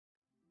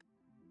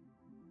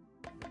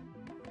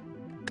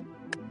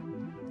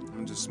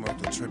I'm just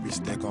smoking a trippy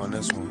stick on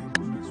this one.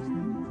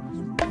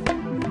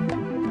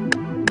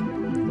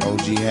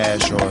 OG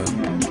hash oil.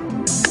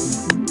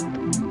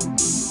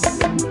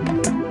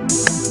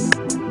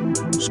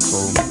 It's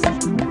cool.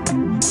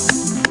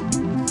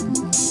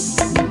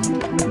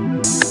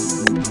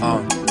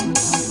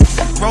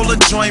 Roll a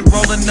joint,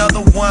 roll another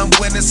one.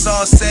 When it's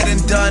all said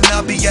and done,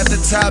 I'll be at the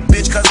top,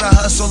 bitch, cause I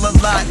hustle a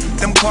lot.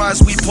 Them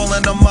cars, we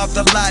pulling them off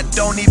the lot.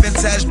 Don't even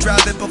test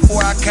drive it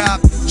before I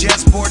cop.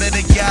 Just boarded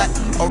a yacht,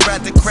 or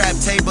at the crap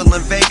table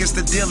in Vegas.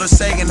 The dealer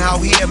saying how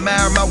he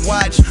admire my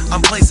watch.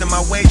 I'm placing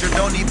my wager,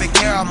 don't even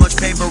care how much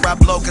paper I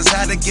blow. Cause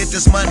how to get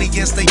this money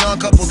is the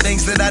young couple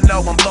things that I know.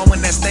 I'm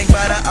blowing that stink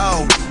by the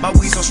O. My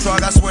weed so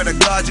strong, I swear to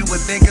God, you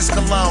would think it's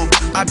cologne.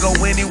 I go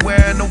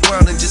anywhere in the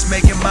world and just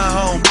make it my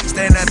home.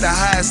 Stand at the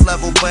highest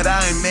level, but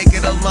I ain't make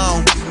it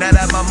alone. Now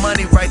that my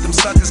money right, them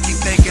suckers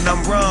keep thinking I'm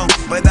wrong.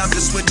 But I'm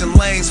just switching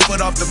lanes, foot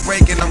off the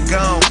brake and I'm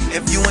gone.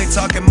 If you ain't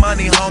talking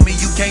money, homie,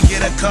 you can't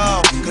get a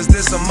call. Cause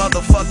this a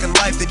motherfucking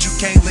life that you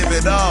can't live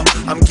at all.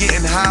 I'm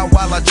getting high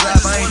while I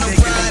drive, I ain't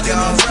thinking of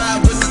y'all.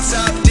 Ride with the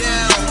top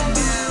down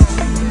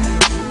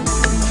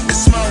and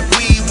smoke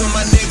weed with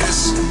my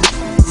niggas.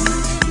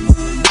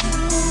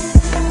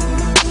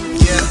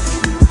 Yeah,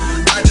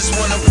 I just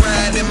wanna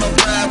ride in my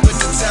ride with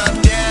the top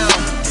down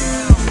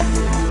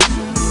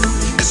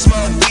and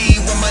smoke weed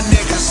with my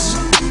niggas.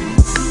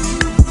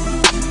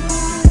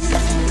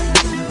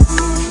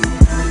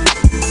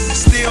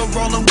 Still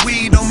rolling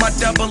weed on my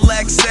double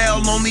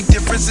XL. Only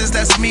difference is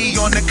that's me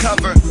on the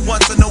cover.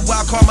 Once in a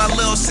while call my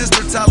little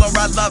sister, tell her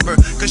I love her.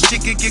 Cause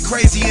shit can get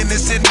crazy in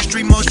this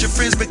industry. Most your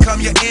friends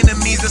become your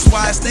enemies. That's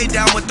why I stay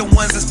down with the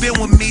ones that's been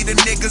with me. The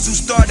niggas who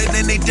started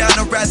and they down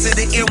to rise to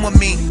the end with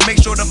me.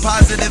 Make sure the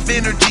positive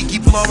energy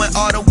keep flowing.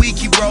 All the weed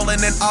keep rolling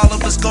and all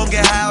of us gon'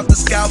 get high off the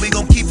sky. We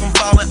gon' keep from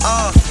falling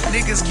off.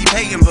 Niggas keep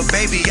hating but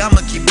baby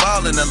I'ma keep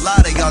ballin'. A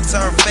lot of y'all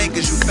turn fake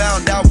cause you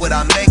found out what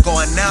I make.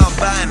 Going now I'm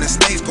buying the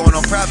states, going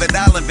on private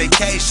island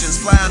vacations,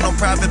 flying on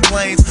private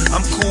planes.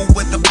 I'm cool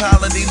with the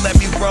quality, let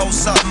me roll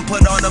something,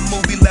 put on a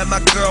movie, let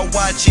my girl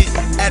watch it.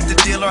 At the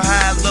dealer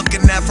high,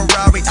 looking at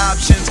Ferrari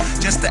options.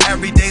 Just the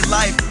everyday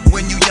life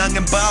when you young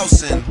and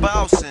bouncing.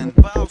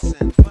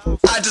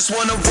 I just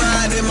wanna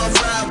ride in my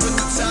ride with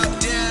the top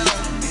down.